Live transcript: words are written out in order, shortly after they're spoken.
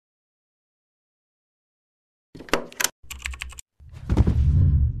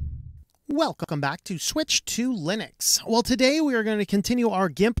Welcome back to Switch to Linux. Well, today we are going to continue our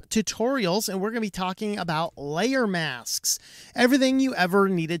GIMP tutorials, and we're going to be talking about layer masks. Everything you ever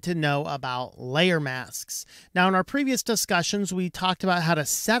needed to know about layer masks. Now, in our previous discussions, we talked about how to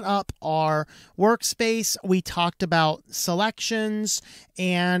set up our workspace. We talked about selections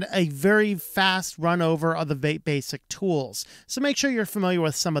and a very fast run over of the basic tools. So make sure you're familiar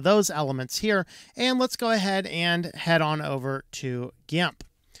with some of those elements here, and let's go ahead and head on over to GIMP.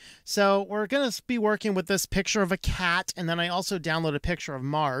 So we're going to be working with this picture of a cat, and then I also download a picture of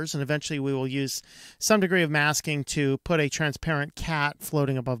Mars, and eventually we will use some degree of masking to put a transparent cat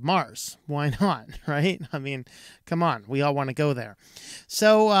floating above Mars. Why not, right? I mean, come on, we all want to go there.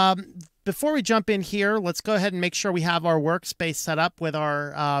 So before we jump in here, let's go ahead and make sure we have our workspace set up with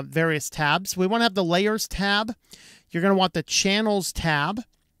our various tabs. We want to have the Layers tab. You're going to want the Channels tab.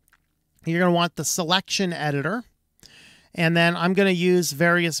 You're going to want the Selection Editor. And then I'm going to use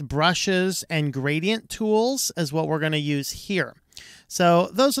various brushes and gradient tools as what we're going to use here. So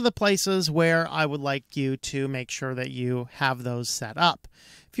those are the places where I would like you to make sure that you have those set up.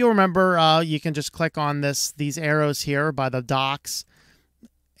 If you remember, you can just click on these arrows here by the docks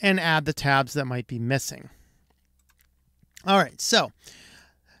and add the tabs that might be missing. All right, so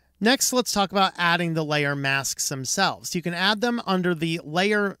next, let's talk about adding the layer masks themselves. You can add them under the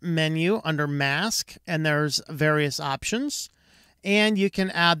Layer menu under Mask, and there's various options. And you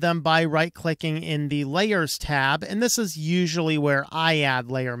can add them by right-clicking in the Layers tab, and this is usually where I add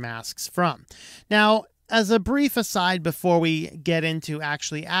layer masks from. Now, as a brief aside before we get into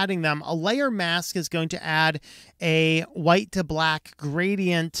actually adding them, a layer mask is going to add a white to black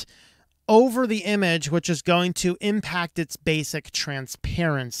gradient over the image, which is going to impact its basic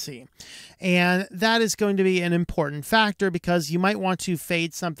transparency. And that is going to be an important factor because you might want to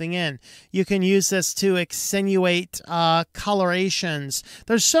fade something in. You can use this to accentuate colorations.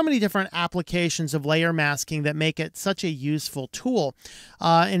 There's so many different applications of layer masking that make it such a useful tool.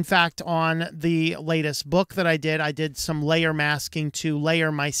 In fact, on the latest book that I did some layer masking to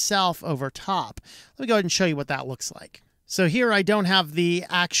layer myself over top. Let me go ahead and show you what that looks like. So here I don't have the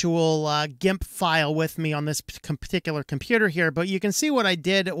actual GIMP file with me on this particular computer here, but you can see what I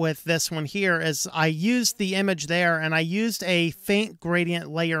did with this one here is I used the image there and I used a faint gradient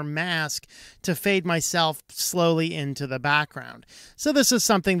layer mask to fade myself slowly into the background. So this is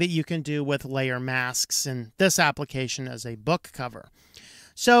something that you can do with layer masks in this application as a book cover.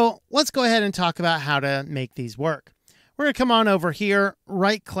 So let's go ahead and talk about how to make these work. We're going to come on over here,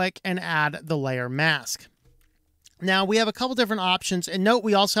 right-click, and add the layer mask. Now, we have a couple different options, and note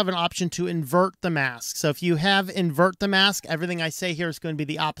we also have an option to invert the mask. So if you have invert the mask, everything I say here is going to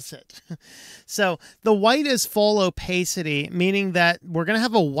be the opposite. So the white is full opacity, meaning that we're going to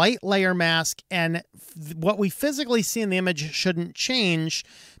have a white layer mask, and what we physically see in the image shouldn't change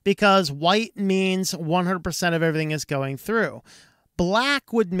because white means 100% of everything is going through.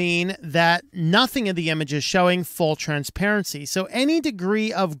 Black would mean that nothing in the image is showing full transparency. So any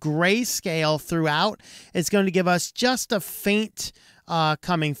degree of grayscale throughout is going to give us just a faint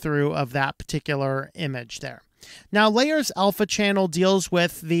coming through of that particular image there. Now, Layers Alpha Channel deals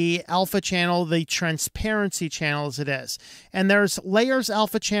with the Alpha Channel, the transparency channel as it is. And there's Layers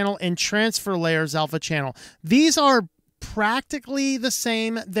Alpha Channel and Transfer Layers Alpha Channel. These are practically the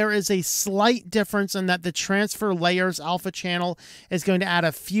same. There is a slight difference in that the Transfer Layers Alpha Channel is going to add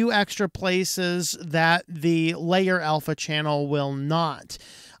a few extra places that the Layer Alpha Channel will not.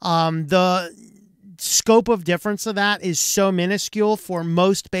 The scope of difference of that is so minuscule for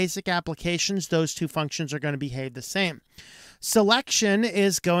most basic applications. Those two functions are going to behave the same. Selection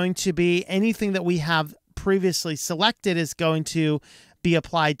is going to be anything that we have previously selected is going to be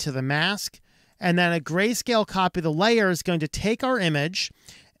applied to the mask. And then a grayscale copy of the layer is going to take our image,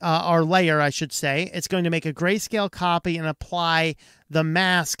 our layer, I should say. It's going to make a grayscale copy and apply the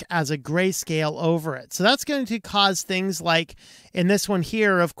mask as a grayscale over it. So that's going to cause things like in this one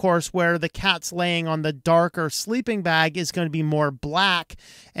here, of course, where the cat's laying on the darker sleeping bag is going to be more black,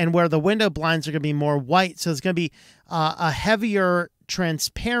 and where the window blinds are going to be more white. So it's going to be a heavier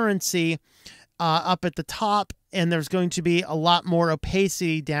transparency up at the top, and there's going to be a lot more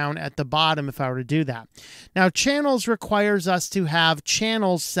opacity down at the bottom if I were to do that. Now, channels requires us to have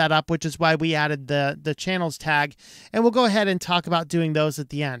channels set up, which is why we added the channels tag, and we'll go ahead and talk about doing those at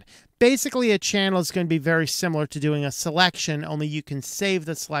the end. Basically, a channel is going to be very similar to doing a selection, only you can save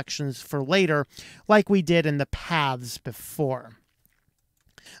the selections for later, like we did in the paths before.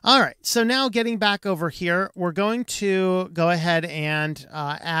 All right, so now getting back over here, we're going to go ahead and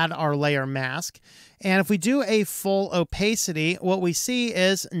add our layer mask. And if we do a full opacity, what we see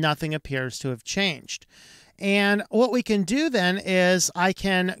is nothing appears to have changed. And what we can do then is I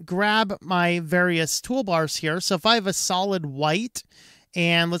can grab my various toolbars here. So if I have a solid white,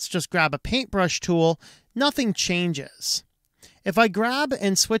 and let's just grab a paintbrush tool, nothing changes. If I grab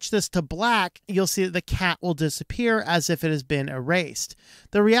and switch this to black, you'll see that the cat will disappear as if it has been erased.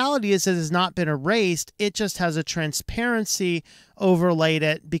 The reality is it has not been erased, it just has a transparency overlaid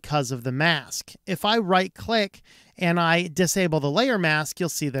it because of the mask. If I right click and I disable the layer mask, you'll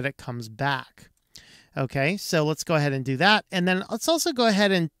see that it comes back. Okay, so let's go ahead and do that. And then let's also go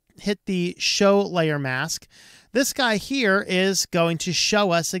ahead and hit the show layer mask. This guy here is going to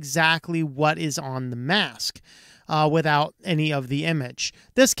show us exactly what is on the mask. Without any of the image.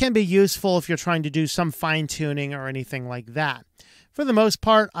 This can be useful if you're trying to do some fine-tuning or anything like that. For the most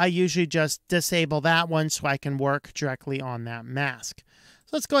part, I usually just disable that one so I can work directly on that mask.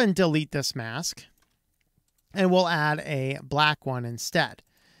 So let's go ahead and delete this mask, and we'll add a black one instead.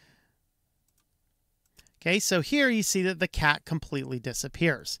 Okay, so here you see that the cat completely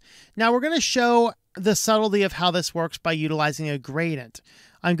disappears. Now we're going to show the subtlety of how this works by utilizing a gradient.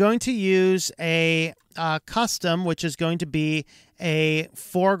 I'm going to use a custom, which is going to be a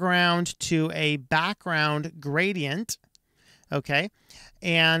foreground to a background gradient. Okay,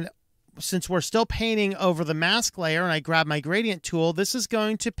 and since we're still painting over the mask layer and I grab my gradient tool, this is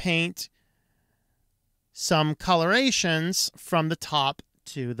going to paint some colorations from the top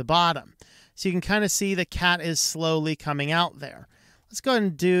to the bottom. So you can kind of see the cat is slowly coming out there. Let's go ahead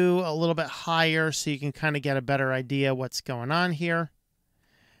and do a little bit higher so you can kind of get a better idea what's going on here.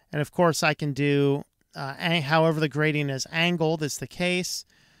 And of course I can do however the gradient is angled is the case.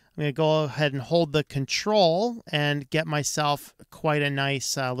 I'm going to go ahead and hold the control and get myself quite a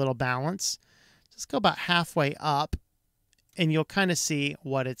nice little balance. Just go about halfway up and you'll kind of see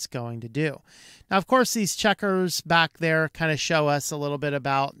what it's going to do. Now, of course, these checkers back there kind of show us a little bit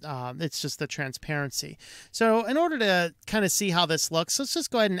about, it's just the transparency. So in order to kind of see how this looks, let's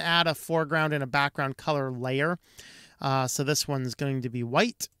just go ahead and add a foreground and a background color layer. So this one's going to be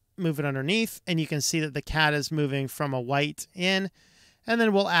white. Move it underneath, and you can see that the cat is moving from a white in. And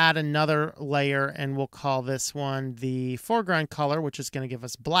then we'll add another layer, and we'll call this one the foreground color, which is going to give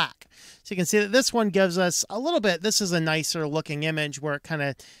us black. So you can see that this one gives us a little bit, this is a nicer looking image where it kind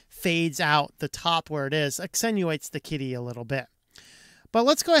of fades out the top where it is, accentuates the kitty a little bit. But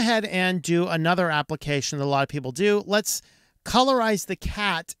let's go ahead and do another application that a lot of people do. Let's colorize the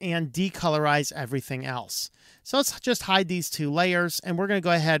cat and decolorize everything else. So let's just hide these two layers, and we're going to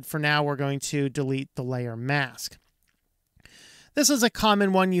go ahead for now, we're going to delete the layer mask. This is a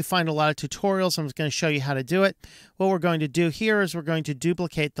common one. You find a lot of tutorials. I'm just going to show you how to do it. What we're going to do here is we're going to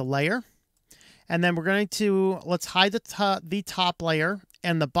duplicate the layer, and then we're going to, let's hide the top layer,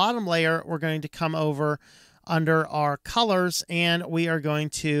 and the bottom layer, we're going to come over under our colors, and we are going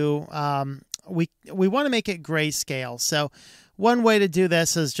to, we want to make it grayscale. So one way to do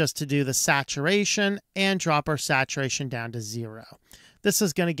this is just to do the saturation and drop our saturation down to 0. This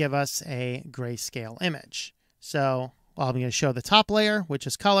is going to give us a grayscale image. So I'm going to show the top layer, which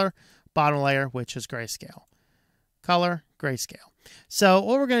is color, bottom layer, which is grayscale. Color, grayscale. So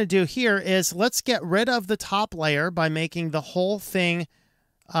what we're going to do here is let's get rid of the top layer by making the whole thing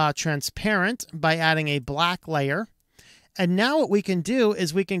transparent by adding a black layer. And now what we can do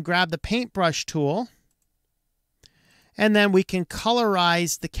is we can grab the paintbrush tool, and then we can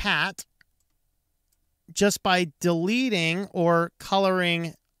colorize the cat just by deleting or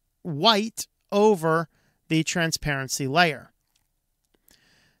coloring white over the transparency layer.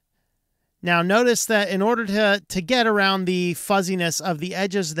 Now notice that in order to get around the fuzziness of the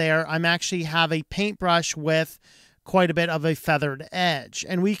edges there, I'm actually have a paintbrush with quite a bit of a feathered edge.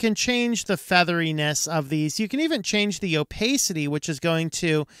 And we can change the featheriness of these. You can even change the opacity, which is going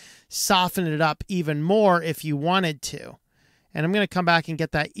to soften it up even more if you wanted to. And I'm going to come back and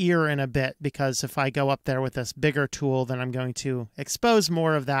get that ear in a bit, because if I go up there with this bigger tool, then I'm going to expose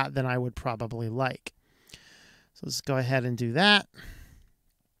more of that than I would probably like. So let's go ahead and do that.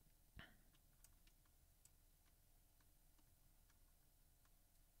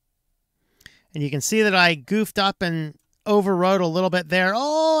 And you can see that I goofed up and overrode a little bit there.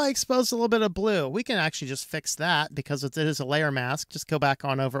 Oh, I exposed a little bit of blue. We can actually just fix that because it is a layer mask. Just go back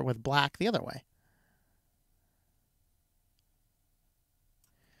on over it with black the other way.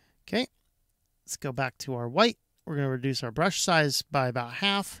 Okay, let's go back to our white. We're going to reduce our brush size by about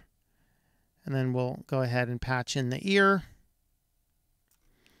half. And then we'll go ahead and patch in the ear.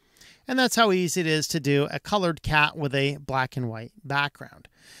 And that's how easy it is to do a colored cat with a black and white background.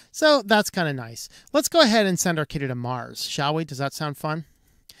 So that's kind of nice. Let's go ahead and send our kitty to Mars, shall we? Does that sound fun?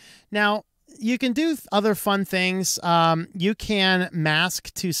 Now, you can do other fun things. You can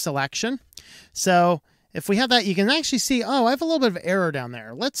mask to selection. So If we have that, you can actually see, oh, I have a little bit of error down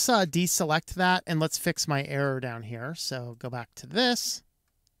there. Let's deselect that and let's fix my error down here. So go back to this.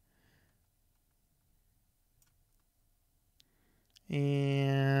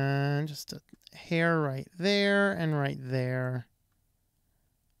 And just a hair right there and right there.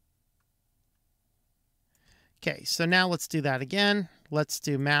 Okay, so now let's do that again. Let's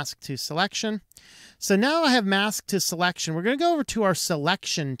do mask to selection. So now I have mask to selection. We're going to go over to our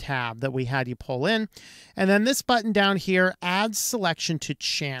selection tab that we had you pull in. And then this button down here adds selection to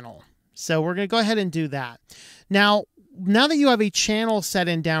channel. So we're going to go ahead and do that. Now that you have a channel set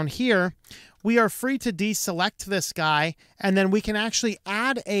in down here, we are free to deselect this guy, and then we can actually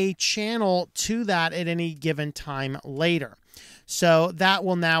add a channel to that at any given time later. So that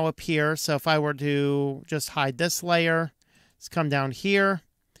will now appear. So if I were to just hide this layer, let's come down here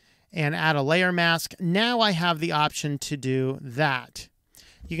and add a layer mask. Now I have the option to do that.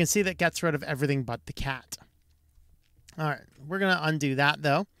 You can see that gets rid of everything but the cat. All right, we're going to undo that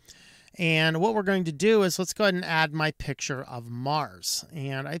though. And what we're going to do is let's go ahead and add my picture of Mars.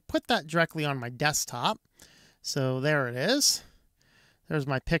 And I put that directly on my desktop. So there it is. There's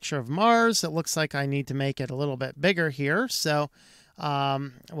my picture of Mars. It looks like I need to make it a little bit bigger here. So,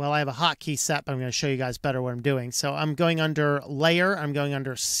 well, I have a hotkey set, but I'm going to show you guys better what I'm doing. So I'm going under Layer. I'm going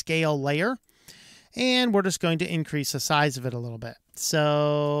under Scale Layer. And we're just going to increase the size of it a little bit.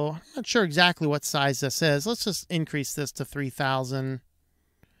 So I'm not sure exactly what size this is. Let's just increase this to 3000.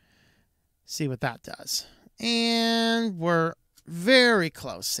 See what that does. And we're very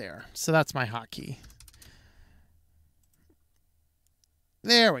close there. So that's my hotkey.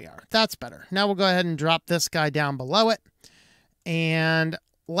 There we are. That's better. Now we'll go ahead and drop this guy down below it. And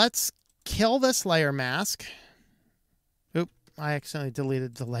let's kill this layer mask. Oop, I accidentally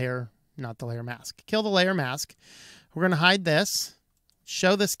deleted the layer, not the layer mask. Kill the layer mask. We're going to hide this.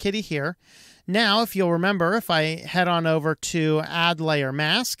 Show this kitty here. Now, if you'll remember, if I head on over to Add Layer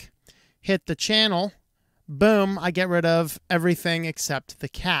Mask, hit the channel, boom, I get rid of everything except the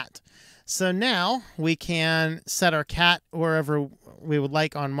cat. So now we can set our cat wherever we would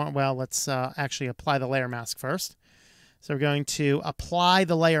like on, well, let's actually apply the layer mask first. So we're going to apply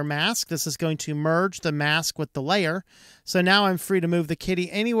the layer mask. This is going to merge the mask with the layer. So now I'm free to move the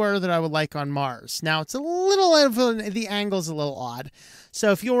kitty anywhere that I would like on Mars. Now it's a little, the angle's a little odd.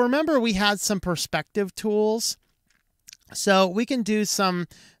 So if you'll remember, we had some perspective tools. So we can do some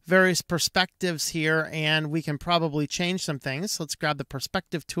various perspectives here, and we can probably change some things. Let's grab the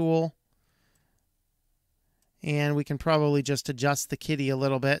perspective tool, and we can probably just adjust the kitty a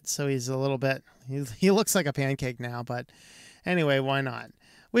little bit so he's a little bit, he looks like a pancake now, but anyway, why not?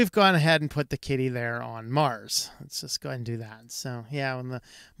 We've gone ahead and put the kitty there on Mars. Let's just go ahead and do that. So yeah, when the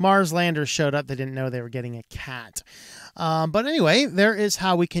Mars landers showed up, they didn't know they were getting a cat. But anyway, there is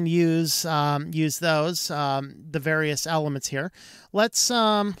how we can use those, the various elements here. Let's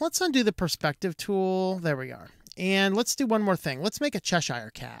undo the perspective tool. There we are. And let's do one more thing. Let's make a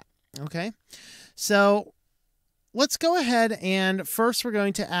Cheshire cat. Okay. So let's go ahead and first we're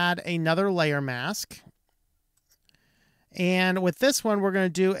going to add another layer mask. And with this one, we're going to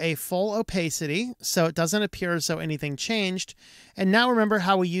do a full opacity so it doesn't appear as though anything changed. And now remember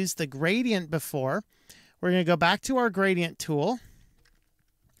how we used the gradient before. We're going to go back to our gradient tool,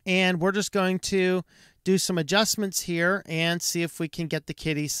 and we're just going to do some adjustments here and see if we can get the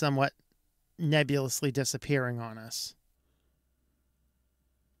kitty somewhat nebulously disappearing on us.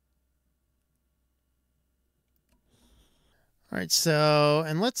 All right, so,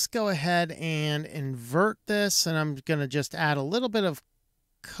 and let's go ahead and invert this, and I'm going to just add a little bit of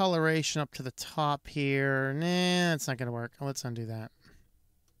coloration up to the top here. Nah, that's not going to work. Let's undo that.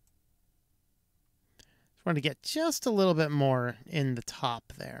 Just want to get just a little bit more in the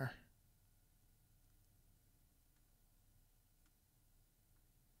top there.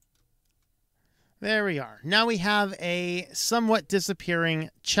 There we are. Now we have a somewhat disappearing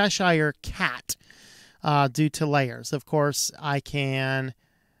Cheshire cat. Due to layers. Of course, I can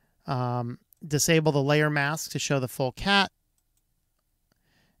disable the layer mask to show the full cat.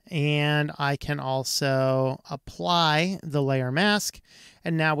 And I can also apply the layer mask.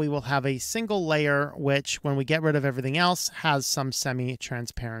 And now we will have a single layer, which when we get rid of everything else, has some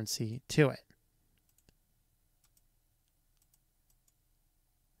semi-transparency to it.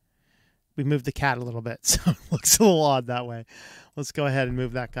 We moved the cat a little bit, so it looks a little odd that way. Let's go ahead and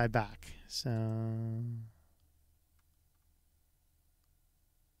move that guy back. So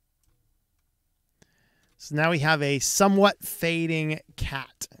now we have a somewhat fading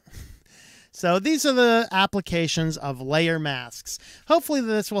cat. So these are the applications of layer masks. Hopefully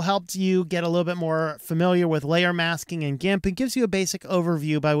this will help you get a little bit more familiar with layer masking in GIMP and gives you a basic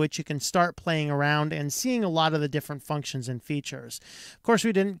overview by which you can start playing around and seeing a lot of the different functions and features. Of course,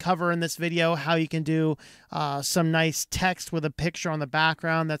 we didn't cover in this video how you can do some nice text with a picture on the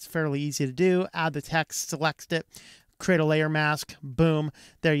background. That's fairly easy to do. Add the text, select it, create a layer mask, boom,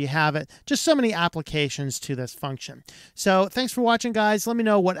 there you have it. Just so many applications to this function. So thanks for watching, guys. Let me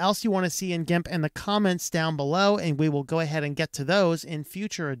know what else you want to see in GIMP in the comments down below, and we will go ahead and get to those in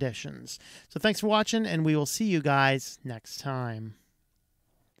future editions. So thanks for watching, and we will see you guys next time.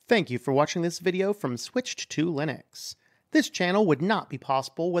 Thank you for watching this video from Switched to Linux. This channel would not be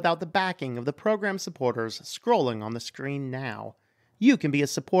possible without the backing of the program supporters scrolling on the screen now. You can be a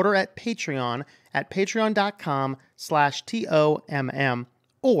supporter at Patreon at patreon.com/TOMM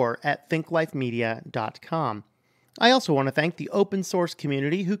or at thinklifemedia.com. I also want to thank the open source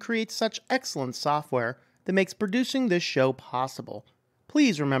community who creates such excellent software that makes producing this show possible.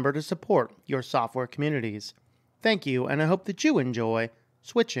 Please remember to support your software communities. Thank you, and I hope that you enjoy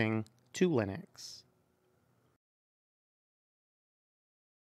switching to Linux.